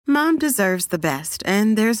Mom deserves the best,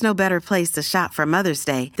 and there's no better place to shop for Mother's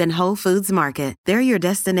Day than Whole Foods Market. They're your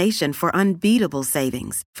destination for unbeatable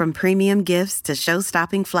savings, from premium gifts to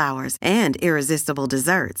show-stopping flowers and irresistible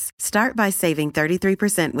desserts. Start by saving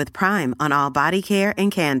 33% with Prime on all body care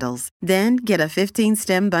and candles. Then get a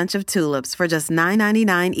 15-stem bunch of tulips for just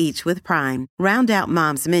 $9.99 each with Prime. Round out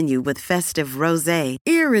Mom's menu with festive rosé,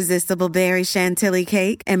 irresistible berry chantilly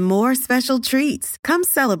cake, and more special treats. Come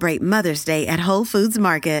celebrate Mother's Day at Whole Foods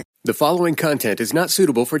Market. The following content is not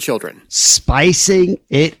suitable for children. Spicing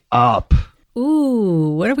it up.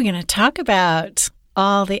 Ooh, what are we going to talk about?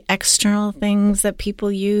 All the external things that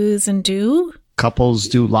people use and do? Couples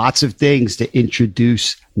do lots of things to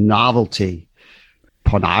introduce novelty.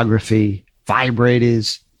 Pornography,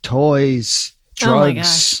 vibrators, toys,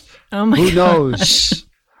 drugs. Oh my gosh. Who knows?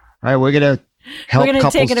 All right, we're going to help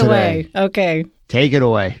couples take it today. away. Okay. Take it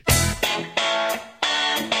away.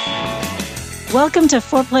 Welcome to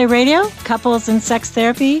Foreplay Radio, Couples and Sex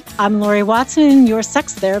Therapy. I'm Lori Watson, your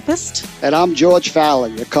sex therapist. And I'm George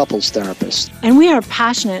Fallon, your couples therapist. And we are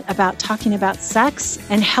passionate about talking about sex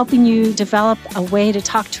and helping you develop a way to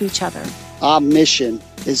talk to each other. Our mission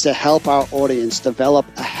is to help our audience develop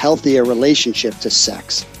a healthier relationship to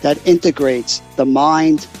sex that integrates the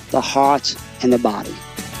mind, the heart, and the body.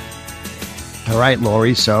 All right,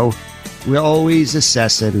 Lori. So we're always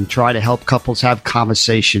assessing and try to help couples have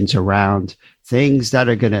conversations around things that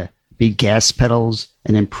are going to be gas pedals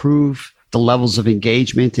and improve the levels of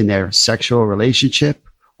engagement in their sexual relationship,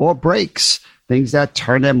 or brakes, things that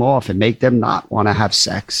turn them off and make them not want to have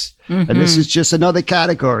sex. Mm-hmm. And this is just another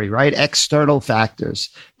category, right? External factors,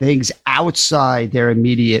 things outside their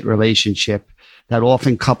immediate relationship that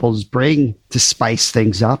often couples bring to spice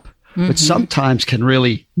things up, but sometimes can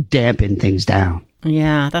really dampen things down.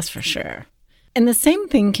 Yeah, that's for sure. And the same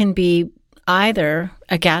thing can be either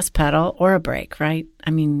a gas pedal or a brake, right? I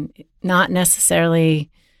mean, not necessarily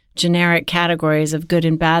generic categories of good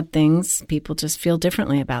and bad things. People just feel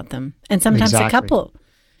differently about them. And sometimes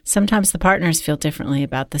sometimes the partners feel differently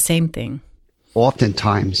about the same thing.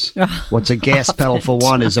 Oftentimes, what's a gas pedal for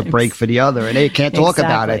one is a brake for the other, and they can't talk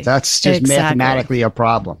about it. That's just mathematically a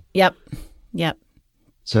problem. Yep.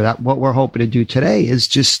 So that what we're hoping to do today is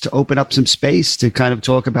just to open up some space to kind of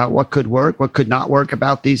talk about what could work, what could not work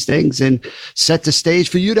about these things, and set the stage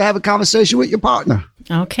for you to have a conversation with your partner.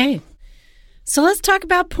 Okay. So let's talk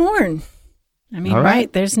about porn. I mean, All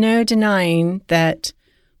right. There's no denying that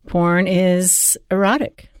porn is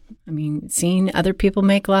erotic. I mean, seeing other people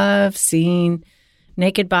make love, seeing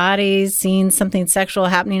naked bodies, seeing something sexual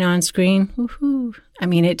happening on screen. Woohoo. I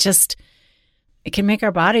mean, it can make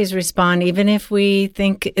our bodies respond, even if we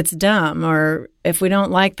think it's dumb or if we don't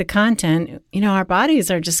like the content. You know, our bodies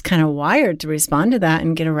are just kind of wired to respond to that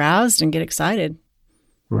and get aroused and get excited.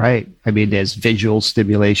 Right. I mean, there's visual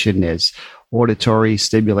stimulation, there's auditory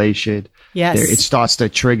stimulation. Yes. It starts to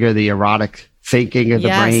trigger the erotic thinking of the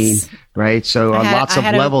brain, right? So on lots of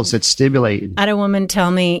levels, it's stimulating. I had a woman tell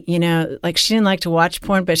me, you know, like she didn't like to watch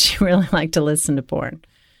porn, but she really liked to listen to porn.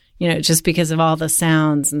 You know, just because of all the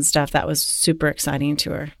sounds and stuff, that was super exciting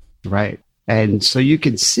to her. Right. And so you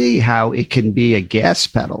can see how it can be a gas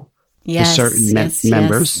pedal to certain members.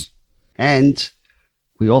 Yes. And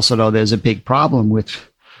we also know there's a big problem with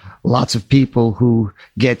lots of people who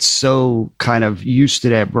get so kind of used to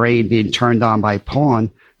their brain being turned on by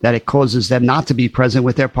porn that it causes them not to be present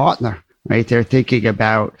with their partner, right? They're thinking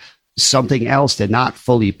about something else. They're not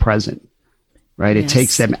fully present. Right. It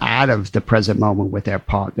takes them out of the present moment with their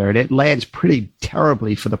partner, and it lands pretty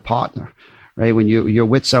terribly for the partner, right? When you're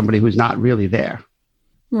with somebody who's not really there.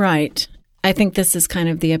 Right. I think this is kind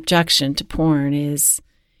of the objection to porn is,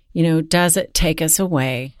 you know, does it take us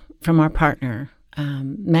away from our partner?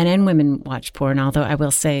 Men and women watch porn, although I will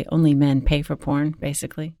say only men pay for porn,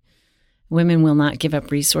 basically. Women will not give up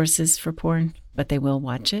resources for porn, but they will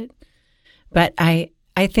watch it. But I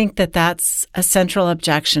think that that's a central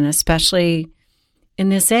objection, especially in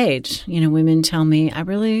this age. You know, women tell me, I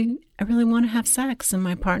really want to have sex, and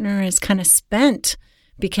my partner is kind of spent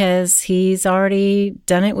because he's already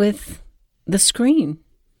done it with the screen.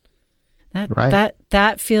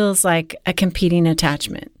 That feels like a competing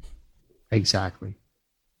attachment. Exactly.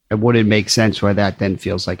 It wouldn't make sense why that then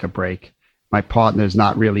feels like a break. My partner's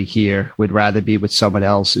not really here, would rather be with someone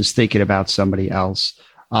else, is thinking about somebody else.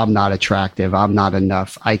 I'm not attractive. I'm not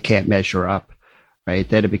enough. I can't measure up. Right.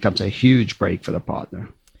 Then it becomes a huge break for the partner.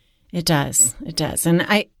 It does. It does. And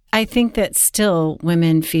I think that still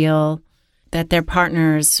women feel that their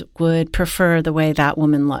partners would prefer the way that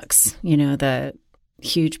woman looks, you know, the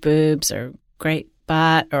huge boobs or great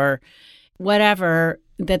butt or whatever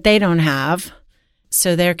that they don't have.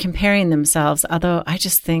 so they're comparing themselves, although I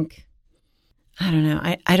just think, I don't know.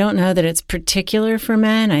 I don't know that it's particular for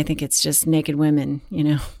men. I think it's just naked women,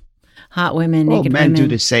 hot women, naked women. Men do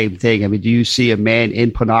the same thing. I mean, do you see a man in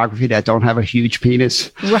pornography that don't have a huge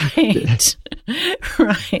penis? Right.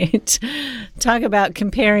 Right. Talk about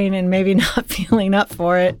comparing and maybe not feeling up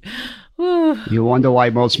for it. Whew. You wonder why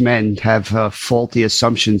most men have faulty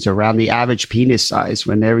assumptions around the average penis size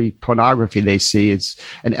when every pornography they see is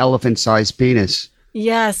an elephant-sized penis.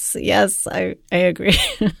 Yes, I agree.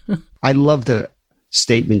 I love the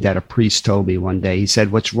statement that a priest told me one day. He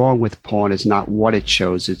said, what's wrong with porn is not what it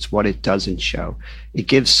shows, it's what it doesn't show. It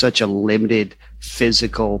gives such a limited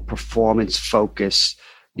physical performance focus,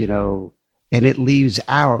 and it leaves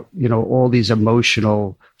out, all these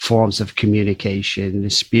emotional forms of communication, the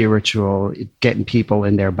spiritual, getting people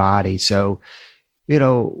in their body. So,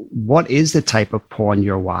 what is the type of porn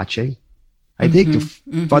you're watching? I think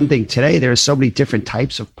the fun thing today, there are so many different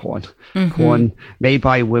types of porn. Porn made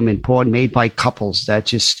by women, porn made by couples that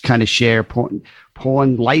just kind of share porn,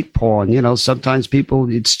 light porn. Sometimes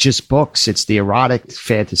people, it's just books. It's the erotic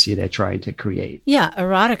fantasy they're trying to create. Yeah,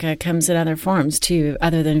 erotica comes in other forms too,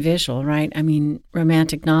 other than visual, right? I mean,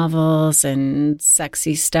 romantic novels and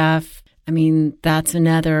sexy stuff. I mean, that's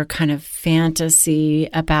another kind of fantasy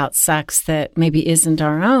about sex that maybe isn't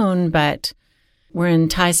our own, but we're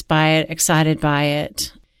enticed by it, excited by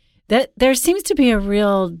it. That there seems to be a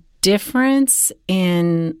real difference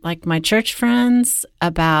in, like, my church friends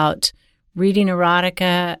about reading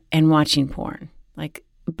erotica and watching porn. Like,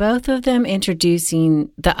 both of them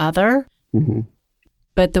introducing the other,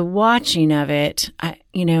 but the watching of it,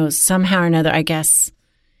 somehow or another, I guess,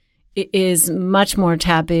 it is much more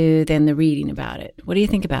taboo than the reading about it. What do you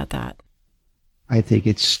think about that? I think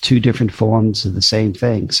it's two different forms of the same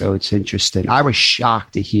thing. So it's interesting. I was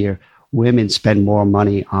shocked to hear women spend more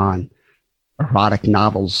money on erotic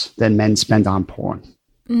novels than men spend on porn.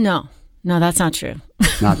 No, that's not true.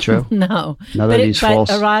 Not true? No. But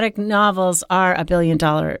erotic novels are $1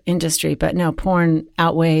 billion industry, but no, porn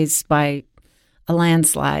outweighs by a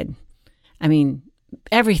landslide. I mean,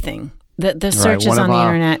 everything. The searches on the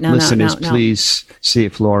internet. No, listeners, no. Please see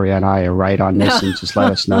if Lori and I are right on this and just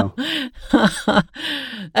let us know.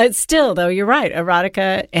 Still, though, you're right.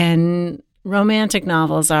 Erotica and romantic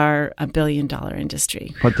novels are $1 billion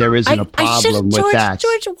industry. But there isn't a problem with that.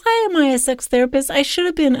 George, why am I a sex therapist? I should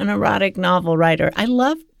have been an erotic novel writer. I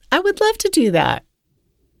would love to do that.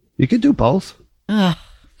 You could do both.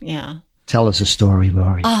 Yeah. Tell us a story,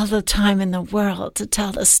 Lori. All the time in the world to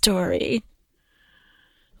tell the story.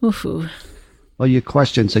 Woohoo. Well, your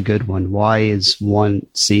question's a good one. Why is one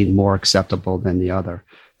scene more acceptable than the other?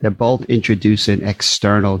 They're both introducing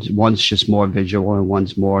external. One's just more visual and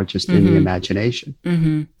one's more just in the imagination.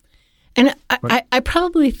 Mm-hmm. And I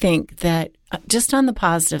probably think that just on the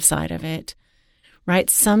positive side of it, right,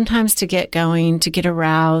 sometimes to get going, to get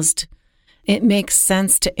aroused, it makes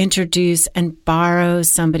sense to introduce and borrow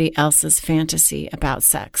somebody else's fantasy about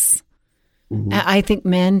sex. I think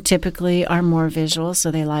men typically are more visual,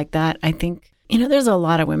 so they like that. I think, there's a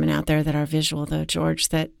lot of women out there that are visual, though, George,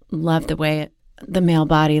 that love the way the male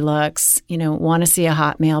body looks, want to see a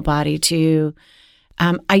hot male body, too.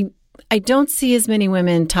 I don't see as many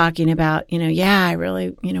women talking about, I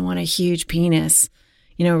really, want a huge penis,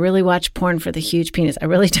 really watch porn for the huge penis. I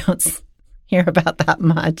really don't hear about that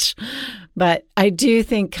much. But I do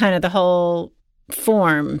think kind of the whole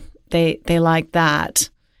form, they like that.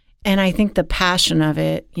 And I think the passion of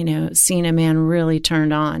it, seeing a man really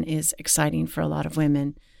turned on is exciting for a lot of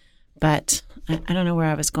women. But I don't know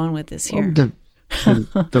where I was going with this here.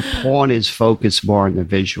 The porn is focused more on the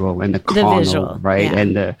visual and the carnal, right? Yeah.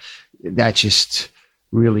 And that just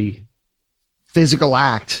really physical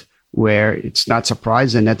act where it's not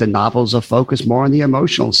surprising that the novels are focused more on the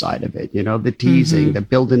emotional side of it, the teasing, the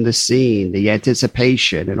building the scene, the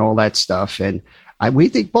anticipation and all that stuff. And we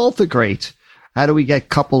think both are great. How do we get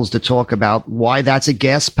couples to talk about why that's a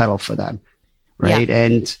gas pedal for them, right? Yeah.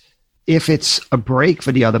 And if it's a break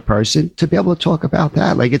for the other person, to be able to talk about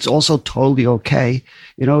that. Like, it's also totally okay.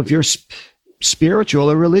 If your spiritual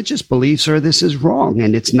or religious beliefs are this is wrong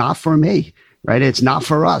and it's not for me, right? It's not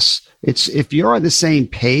for us. It's if you're on the same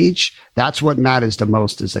page, that's what matters the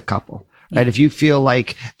most as a couple. Right? If you feel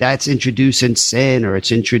like that's introducing sin or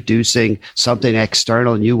it's introducing something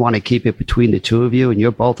external and you want to keep it between the two of you and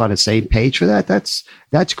you're both on the same page for that,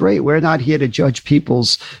 that's great. We're not here to judge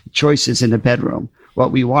people's choices in the bedroom.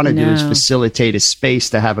 What we want to do is facilitate a space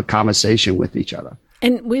to have a conversation with each other.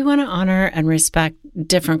 And we want to honor and respect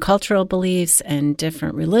different cultural beliefs and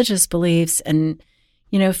different religious beliefs and,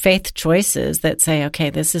 faith choices that say, okay,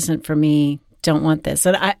 this isn't for me, don't want this.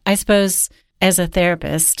 And I suppose as a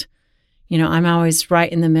therapist, I'm always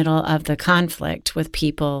right in the middle of the conflict with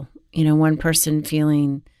people, one person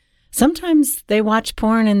feeling, sometimes they watch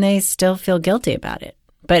porn and they still feel guilty about it,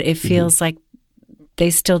 but it feels like they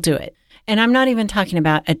still do it. And I'm not even talking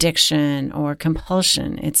about addiction or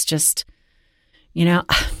compulsion. It's just,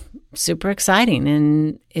 super exciting,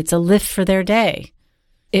 and it's a lift for their day.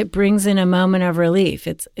 It brings in a moment of relief.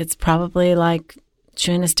 It's probably like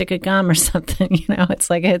chewing a stick of gum or something. It's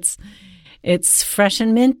like it's fresh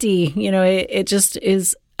and minty. It just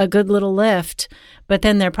is a good little lift. But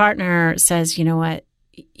then their partner says, you know what,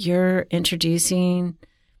 you're introducing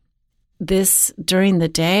this during the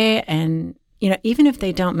day, and even if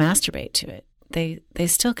they don't masturbate to it, they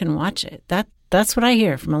still can watch it. That's what I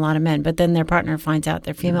hear from a lot of men. But then their partner finds out,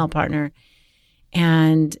 their female partner,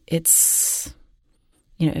 and it's,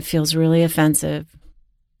 it feels really offensive,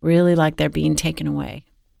 really like they're being taken away.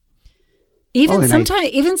 Even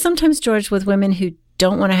sometimes, George, with women who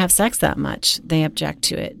don't want to have sex that much, they object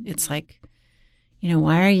to it. It's like,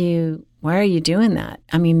 why are you doing that?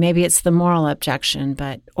 I mean, maybe it's the moral objection,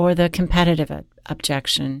 or the competitive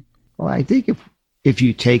objection. Well, I think if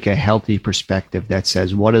you take a healthy perspective that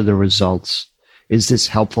says, what are the results? Is this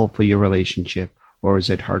helpful for your relationship, or is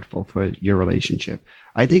it hurtful for your relationship?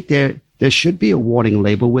 I think there should be a warning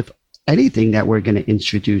label with anything that we're going to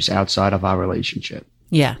introduce outside of our relationship.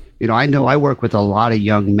 Yeah. I know I work with a lot of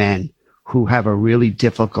young men who have a really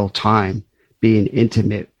difficult time being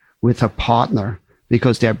intimate with a partner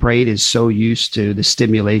because their brain is so used to the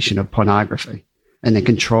stimulation of pornography and the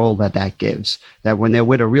control that gives, that when they're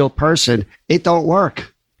with a real person, it don't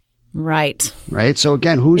work. Right. So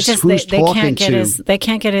again, who's talking to? They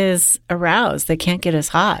can't get as aroused. They can't get as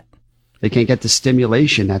hot. They can't get the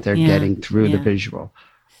stimulation that they're getting through the visual,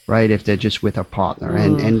 right? If they're just with a partner.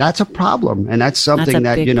 And that's a problem. And that's something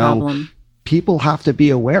that, problem. People have to be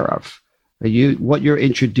aware of. What you're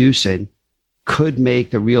introducing could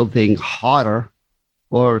make the real thing hotter,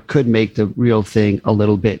 or could make the real thing a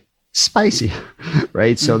little bit spicy,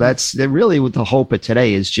 right? So that's really what the hope of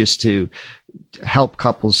today is, just to help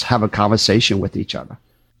couples have a conversation with each other.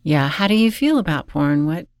 Yeah. How do you feel about porn?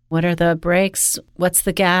 What are the breaks? What's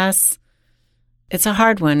the gas? It's a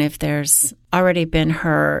hard one if there's already been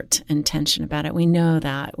hurt and tension about it. We know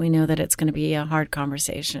that. We know that it's going to be a hard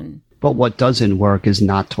conversation. But what doesn't work is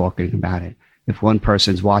not talking about it. If one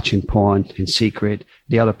person's watching porn in secret,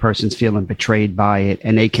 the other person's feeling betrayed by it,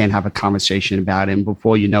 and they can't have a conversation about it. And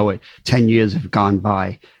before you know it, 10 years have gone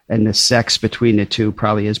by, and the sex between the two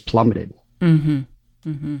probably has plummeted. Mm-hmm.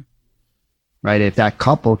 Mm-hmm. Right? If that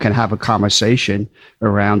couple can have a conversation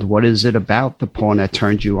around, what is it about the porn that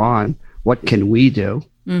turned you on? What can we do?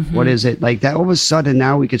 Mm-hmm. What is it like that? All of a sudden,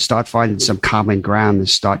 now we could start finding some common ground and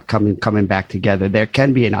start coming back together. There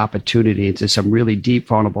can be an opportunity into some really deep,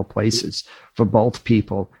 vulnerable places for both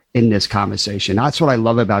people in this conversation. That's what I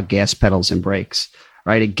love about gas pedals and brakes,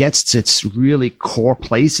 right? It gets to its really core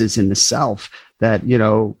places in the self that,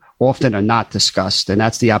 often are not discussed. And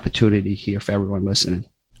that's the opportunity here for everyone listening.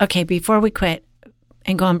 Okay, before we quit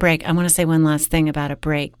and go on break, I want to say one last thing about a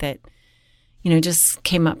break that, just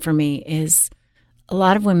came up for me is a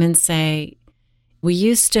lot of women say, we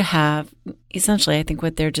used to have, essentially, I think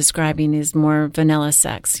what they're describing is more vanilla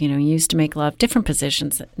sex. You used to make love, different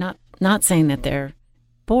positions, not saying that they're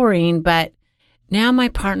boring, but now my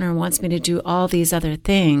partner wants me to do all these other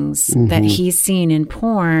things that he's seen in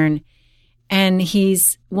porn, and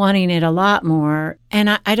he's wanting it a lot more.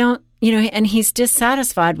 And I don't, and he's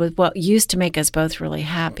dissatisfied with what used to make us both really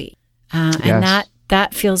happy. And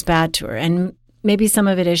that feels bad to her. And maybe some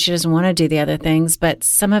of it is she doesn't want to do the other things, but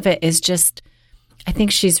some of it is just, I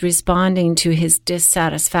think she's responding to his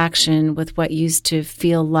dissatisfaction with what used to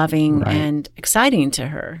feel loving and exciting to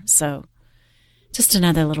her. So just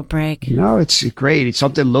another little break. No, it's great. It's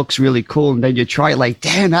something looks really cool, and then you try it, like,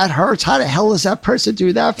 damn, that hurts. How the hell does that person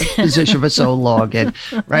do that position for so long? And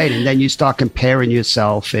and then you start comparing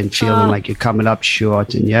yourself and feeling like you're coming up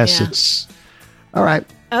short. And it's all right.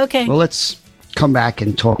 Okay. Well, let's come back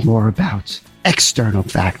and talk more about external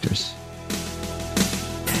factors.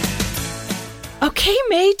 Okay,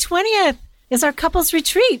 May 20th is our couples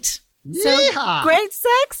retreat. So great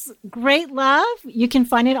sex, great love. You can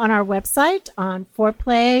find it on our website on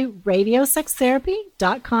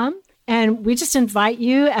foreplayradiosextherapy.com. And we just invite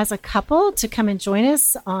you as a couple to come and join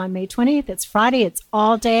us on May 20th. It's Friday. It's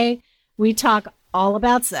all day. We talk all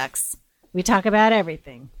about sex. We talk about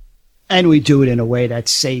everything. And we do it in a way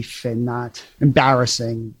that's safe and not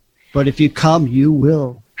embarrassing. But if you come, you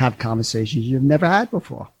will have conversations you've never had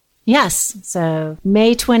before. Yes. So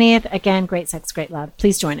May 20th, again, great sex, great love.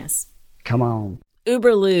 Please join us. Come on.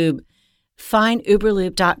 Uberlube. Find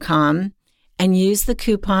uberlube.com and use the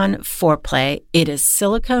coupon Foreplay. It is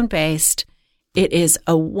silicone based. It is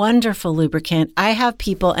a wonderful lubricant. I have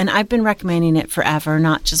people, and I've been recommending it forever,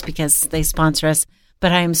 not just because they sponsor us,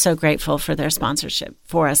 but I am so grateful for their sponsorship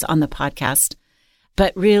for us on the podcast.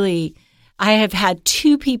 But really, I have had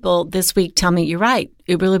 2 people this week tell me, you're right,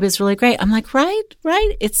 Uberlube is really great. I'm like, right?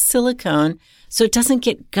 It's silicone, so it doesn't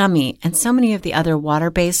get gummy. And so many of the other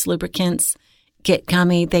water-based lubricants get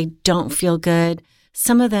gummy. They don't feel good.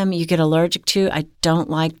 Some of them you get allergic to. I don't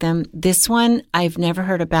like them. This one, I've never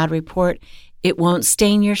heard a bad report. It won't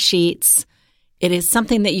stain your sheets. It is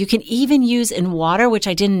something that you can even use in water, which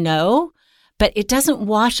I didn't know, but it doesn't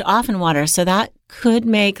wash off in water. So that could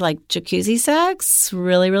make like jacuzzi sex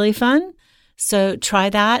really, really fun. So try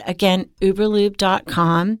that. Again,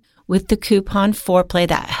 uberlube.com with the coupon Foreplay.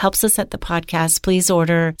 That helps us at the podcast. Please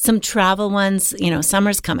order some travel ones.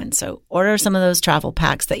 Summer's coming. So order some of those travel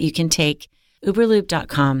packs that you can take.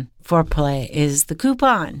 Uberlube.com Foreplay is the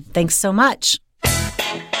coupon. Thanks so much.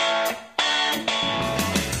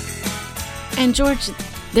 And George,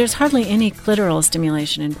 there's hardly any clitoral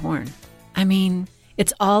stimulation in porn. I mean,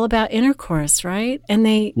 it's all about intercourse, right? And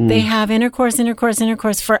they have intercourse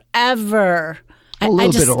forever. A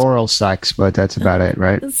little bit of oral sex, but that's about it,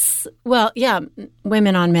 right? Well, yeah,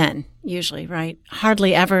 women on men, usually, right?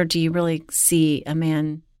 Hardly ever do you really see a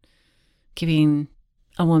man giving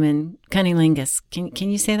a woman cunnilingus.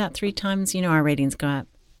 Can you say that 3 times? Our ratings go up.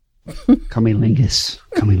 Cunnilingus.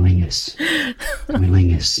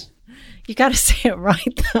 You got to say it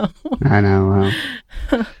right, though. I know.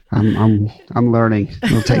 I'm learning.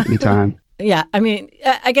 It'll take me time. Yeah, I mean,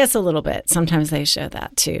 I guess a little bit. Sometimes they show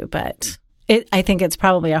that too, but I think it's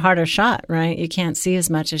probably a harder shot, right? You can't see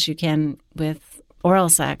as much as you can with oral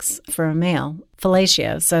sex for a male,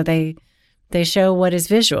 fellatio. So they show what is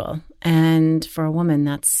visual, and for a woman,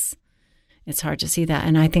 it's hard to see that.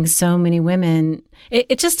 And I think so many women,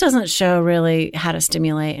 it just doesn't show really how to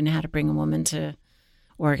stimulate and how to bring a woman to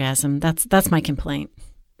orgasm. That's my complaint.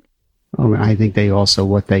 Oh, I think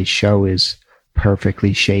what they show is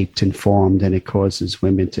perfectly shaped and formed, and it causes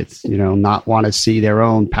women to, not want to see their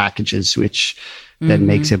own packages, which then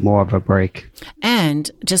makes it more of a break.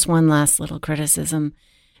 And just one last little criticism.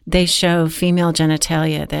 They show female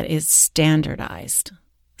genitalia that is standardized.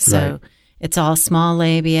 So It's all small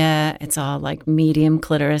labia. It's all like medium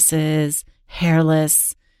clitorises,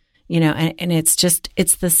 hairless, and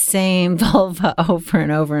it's the same vulva over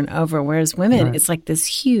and over and over. Whereas women, It's like this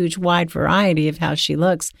huge, wide variety of how she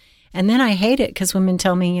looks. And then I hate it because women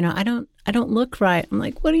tell me, I don't look right. I'm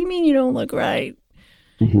like, what do you mean you don't look right?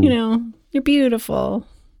 Mm-hmm. You're beautiful.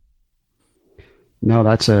 No,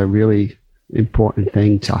 that's a really important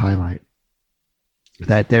thing to highlight.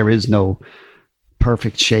 That there is no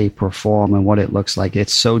perfect shape or form and what it looks like.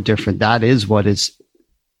 It's so different. That is what is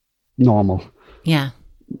normal. Yeah.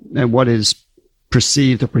 And what is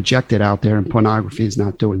perceived or projected out there in pornography is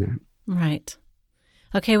not doing that. Right.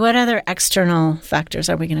 Okay, what other external factors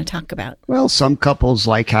are we going to talk about? Well, some couples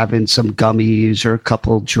like having some gummies or a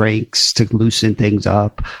couple drinks to loosen things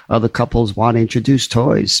up. Other couples want to introduce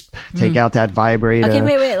toys. Take out that vibrator. Okay,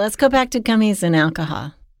 wait. Let's go back to gummies and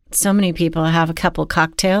alcohol. So many people have a couple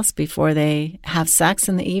cocktails before they have sex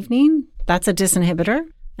in the evening. That's a disinhibitor.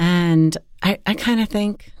 And I kind of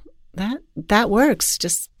think that works.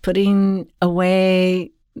 Just putting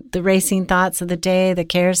away the racing thoughts of the day, the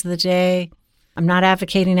cares of the day. I'm not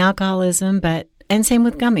advocating alcoholism, and same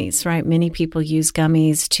with gummies, right? Many people use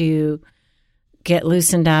gummies to get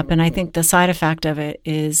loosened up. And I think the side effect of it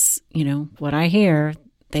is, what I hear,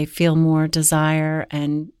 they feel more desire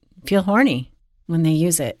and feel horny when they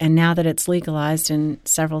use it. And now that it's legalized in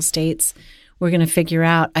several states, we're going to figure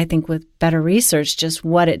out, I think with better research, just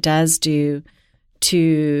what it does do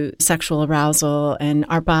to sexual arousal and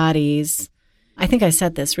our bodies. I think I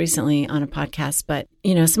said this recently on a podcast, but,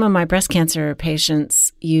 some of my breast cancer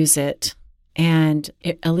patients use it and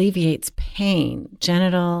it alleviates pain,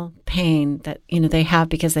 genital pain that, they have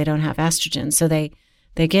because they don't have estrogen. So they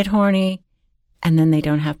get horny and then they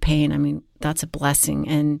don't have pain. I mean, that's a blessing.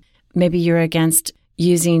 And maybe you're against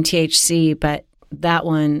using THC, but that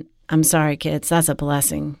one, I'm sorry, kids, that's a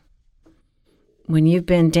blessing. When you've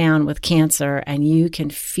been down with cancer and you can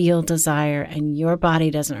feel desire and your body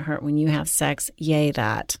doesn't hurt when you have sex, yay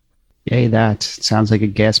that. Yay that. Sounds like a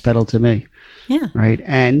gas pedal to me. Yeah. Right.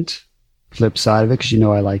 And flip side of it, because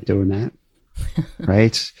I like doing that.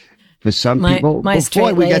 Right. For some people, my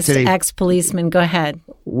before we get to the ex-policeman, go ahead.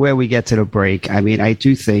 Where we get to the break, I mean, I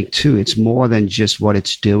do think too, it's more than just what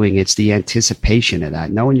it's doing. It's the anticipation of that,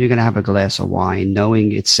 knowing you're going to have a glass of wine,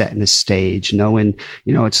 knowing it's setting the stage, knowing,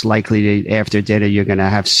 it's likely that after dinner you're going to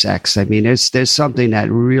have sex. I mean, there's something that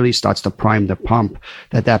really starts to prime the pump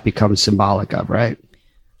that becomes symbolic of, right?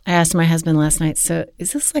 I asked my husband last night, so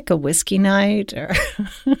is this like a whiskey night, or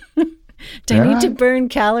do I need to burn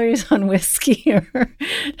calories on whiskey, or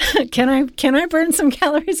can I burn some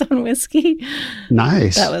calories on whiskey?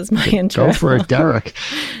 Nice. That was my intro. Go for it, Derek.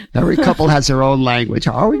 Every couple has their own language.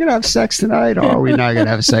 Are we going to have sex tonight, or are we not going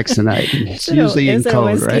to have sex tonight? It's usually in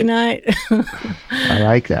code, whiskey right? Night? I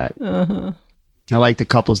like that. Uh-huh. I like the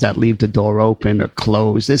couples that leave the door open or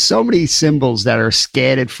closed. There's so many symbols that are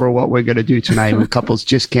scattered for what we're going to do tonight when couples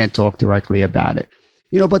just can't talk directly about it.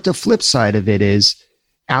 But the flip side of it is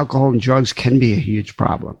alcohol and drugs can be a huge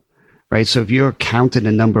problem, right? So if you're counting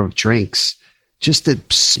the number of drinks, just the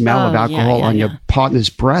smell of alcohol on your partner's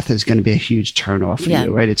breath is going to be a huge turnoff for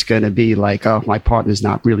you, right? It's going to be like, oh, my partner's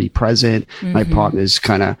not really present. Mm-hmm. My partner's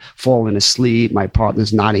kind of falling asleep. My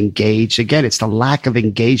partner's not engaged. Again, it's the lack of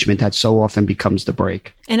engagement that so often becomes the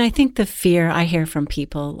break. And I think the fear I hear from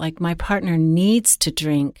people, like, my partner needs to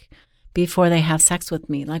drink before they have sex with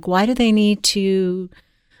me. Like, why do they need to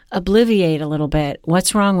obliviate a little bit?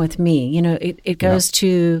 What's wrong with me? It goes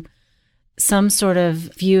to some sort of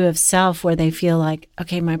view of self where they feel like,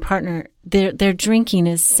 okay, my partner, their drinking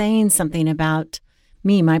is saying something about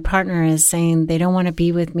me. My partner is saying they don't want to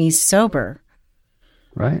be with me sober.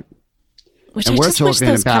 Right. Which I just wish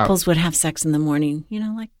those couples would have sex in the morning.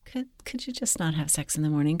 Like, could you just not have sex in the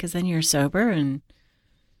morning? Because then you're sober and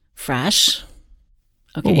fresh.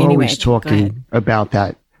 Okay, we're always talking about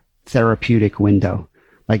that therapeutic window.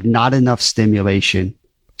 Like, not enough stimulation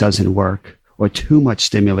doesn't work, or too much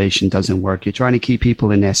stimulation doesn't work. You're trying to keep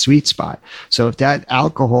people in their sweet spot. So if that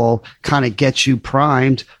alcohol kind of gets you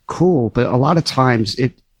primed, cool. But a lot of times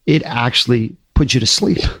it actually puts you to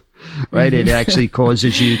sleep, right? Mm-hmm. It actually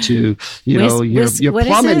causes you to, your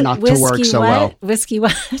plumbing not to work so well. Whiskey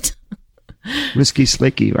what? Whiskey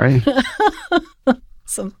slicky, right?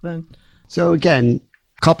 Something. So again,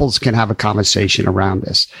 couples can have a conversation around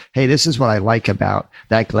this. Hey, this is what I like about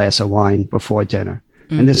that glass of wine before dinner.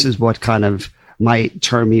 And this is what kind of might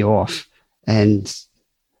turn me off. And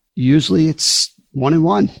usually it's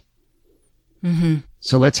 1-on-1. Mm-hmm.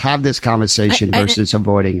 So let's have this conversation versus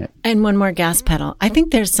avoiding it. And one more gas pedal. I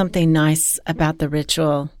think there's something nice about the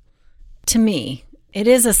ritual. To me, it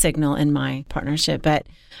is a signal in my partnership, but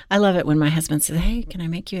I love it when my husband says, hey, can I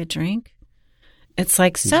make you a drink? It's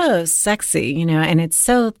like so sexy, and it's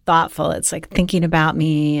so thoughtful. It's like thinking about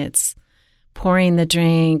me. It's pouring the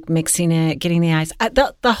drink, mixing it, getting the ice.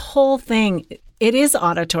 The whole thing, it is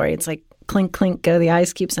auditory. It's like clink, clink, go the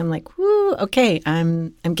ice cubes. I'm like, whoo, okay,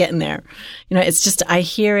 I'm getting there. It's just, I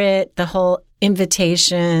hear it, the whole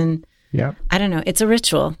invitation. Yeah. I don't know. It's a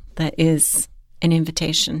ritual that is an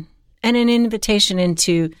invitation, and an invitation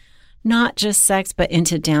into not just sex, but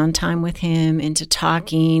into downtime with him, into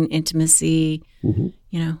talking, intimacy.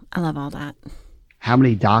 Mm-hmm. I love all that. How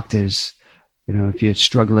many doctors, if you're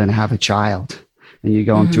struggling to have a child and you're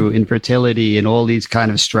going through infertility and all these kind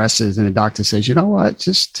of stresses, and the doctor says, you know what,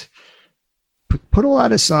 just put all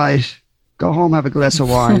that aside, go home, have a glass of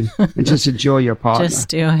wine, and just enjoy your partner. Just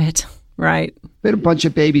do it. Right. Been a bunch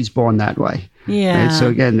of babies born that way. Yeah. Right? So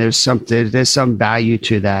again, there's some value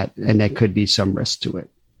to that, and there could be some risk to it.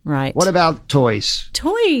 Right. What about toys?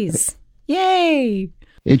 Toys. Yay.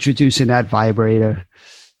 Introducing that vibrator.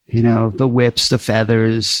 The whips, the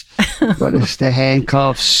feathers, the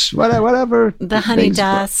handcuffs, whatever. The honey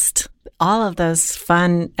dust, all of those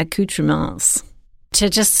fun accoutrements to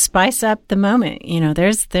just spice up the moment.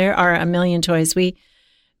 There are a million toys.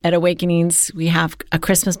 At Awakenings, we have a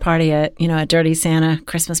Christmas party, a Dirty Santa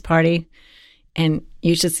Christmas party, and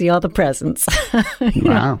you should see all the presents.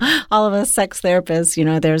 Wow. All of us sex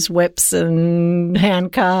therapists, there's whips and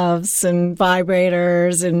handcuffs and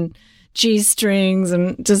vibrators and G-strings,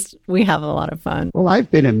 and just, we have a lot of fun. Well,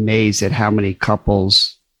 I've been amazed at how many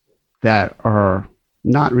couples that are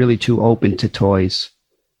not really too open to toys,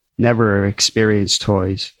 never experienced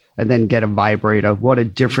toys, and then get a vibrator. What a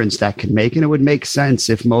difference that can make. And it would make sense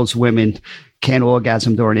if most women can't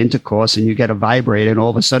orgasm during intercourse and you get a vibrator and all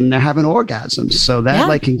of a sudden they're having orgasms. So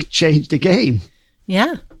that can change the game.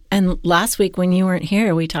 Yeah. And last week when you weren't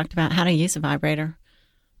here, we talked about how to use a vibrator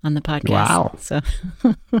on the podcast. Wow. So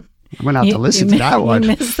I'm going to have to listen to that one. You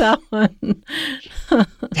missed that one.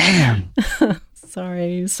 Damn.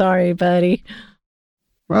 Sorry, buddy.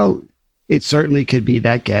 Well, it certainly could be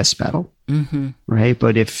that gas pedal. right?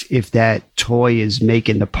 But if that toy is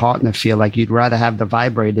making the partner feel like you'd rather have the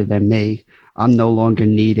vibrator than me, I'm no longer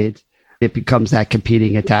needed, it becomes that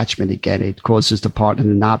competing attachment again. It causes the partner to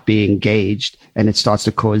not be engaged, and it starts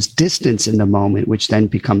to cause distance in the moment, which then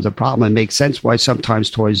becomes a problem. It makes sense why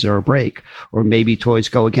sometimes toys are a break, or maybe toys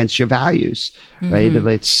go against your values, right?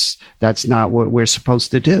 That's not what we're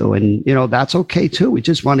supposed to do. And, that's okay too. We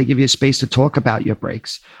just want to give you space to talk about your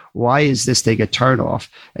breaks. Why is this thing a turnoff?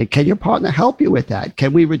 And can your partner help you with that?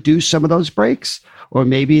 Can we reduce some of those breaks? Or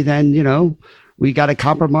maybe then, we got to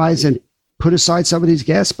compromise and put aside some of these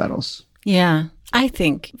gas pedals. Yeah, I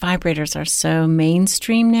think vibrators are so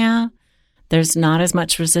mainstream now. There's not as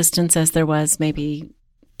much resistance as there was maybe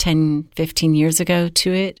 10, 15 years ago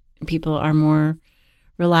to it. People are more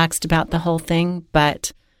relaxed about the whole thing.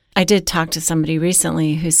 But I did talk to somebody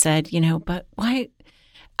recently who said, but why?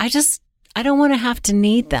 I don't want to have to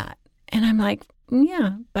need that. And I'm like,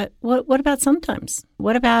 yeah, but what about sometimes?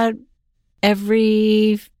 What about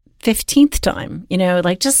every 15th time?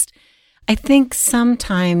 I think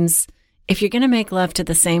sometimes if you're going to make love to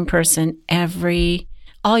the same person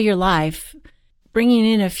all your life, bringing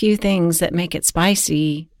in a few things that make it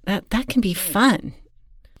spicy, that can be fun.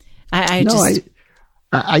 I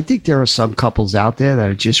think there are some couples out there that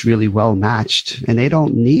are just really well matched, and they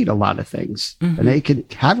don't need a lot of things, and they can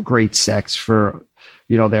have great sex for,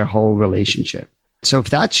 their whole relationship. So if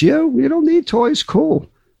that's you don't need toys, cool.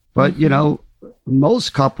 But,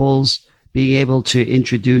 most couples being able to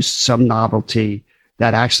introduce some novelty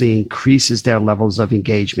that actually increases their levels of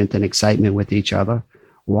engagement and excitement with each other,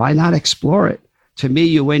 why not explore it? To me,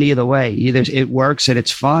 you win either way. Either it works and it's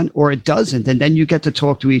fun, or it doesn't. And then you get to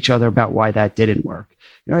talk to each other about why that didn't work.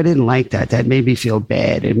 I didn't like that. That made me feel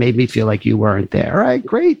bad. It made me feel like you weren't there. All right,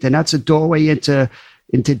 great. Then that's a doorway into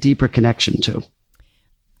deeper connection too.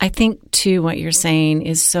 I think too, what you're saying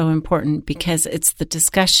is so important because it's the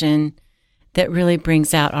discussion that really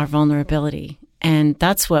brings out our vulnerability. And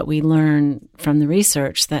that's what we learn from the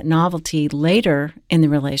research, that novelty later in the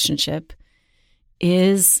relationship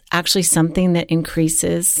is actually something that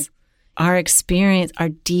increases our experience, our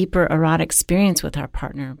deeper erotic experience with our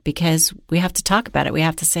partner, because we have to talk about it. We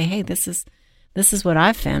have to say, hey, this is what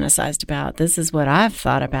I've fantasized about. This is what I've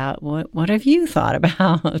thought about. What have you thought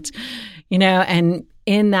about? And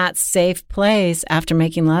in that safe place, after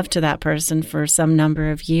making love to that person for some number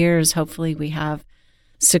of years, hopefully we have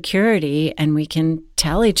security and we can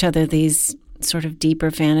tell each other these sort of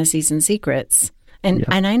deeper fantasies and secrets. And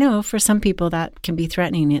I know for some people that can be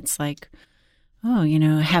threatening. It's like,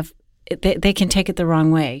 they can take it the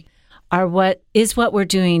wrong way. What we're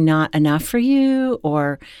doing not enough for you?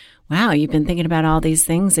 Or, wow, you've been thinking about all these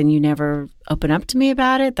things and you never open up to me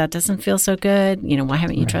about it. That doesn't feel so good. Why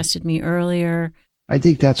haven't you trusted me earlier? I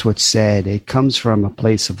think that's what's said. It comes from a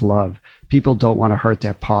place of love. People don't want to hurt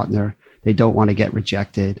their partner. They don't want to get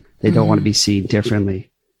rejected. They don't want to be seen differently.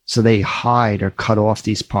 So they hide or cut off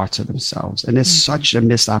these parts of themselves. And it's such a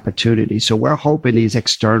missed opportunity. So we're hoping these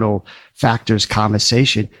external factors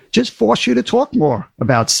conversation just force you to talk more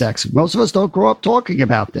about sex. Most of us don't grow up talking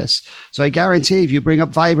about this. So I guarantee if you bring up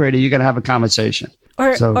vibrator, you're going to have a conversation.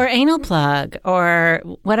 Or anal plug, or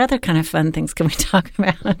what other kind of fun things can we talk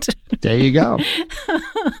about? There you go.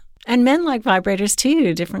 And men like vibrators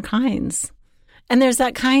too, different kinds. And there's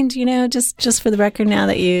that kind, just for the record now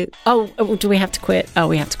that do we have to quit? Oh,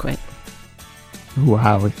 we have to quit.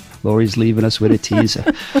 Wow. Lori's leaving us with a teaser.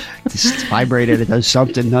 This vibrator that does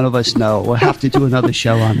something none of us know. We'll have to do another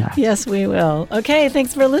show on that. Yes, we will. Okay,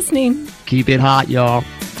 thanks for listening. Keep it hot, y'all.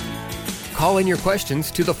 Call in your questions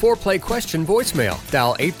to the Foreplay question voicemail.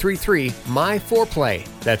 Dial 833-MY-4PLAY.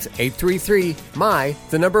 That's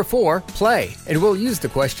 833-MY-4-PLAY. And we'll use the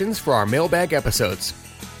questions for our mailbag episodes.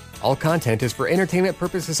 All content is for entertainment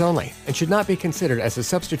purposes only and should not be considered as a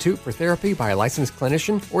substitute for therapy by a licensed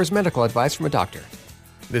clinician or as medical advice from a doctor.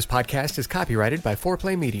 This podcast is copyrighted by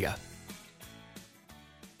Foreplay Media.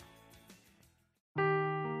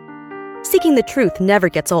 Seeking the truth never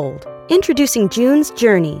gets old. Introducing June's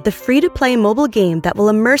Journey, the free-to-play mobile game that will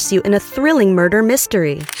immerse you in a thrilling murder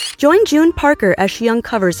mystery. Join June Parker as she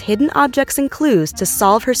uncovers hidden objects and clues to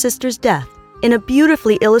solve her sister's death in a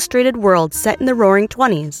beautifully illustrated world set in the Roaring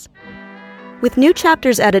 '20s. With new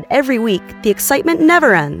chapters added every week, the excitement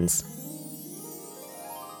never ends.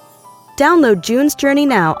 Download June's Journey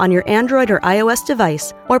now on your Android or iOS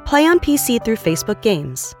device, or play on PC through Facebook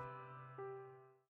Games.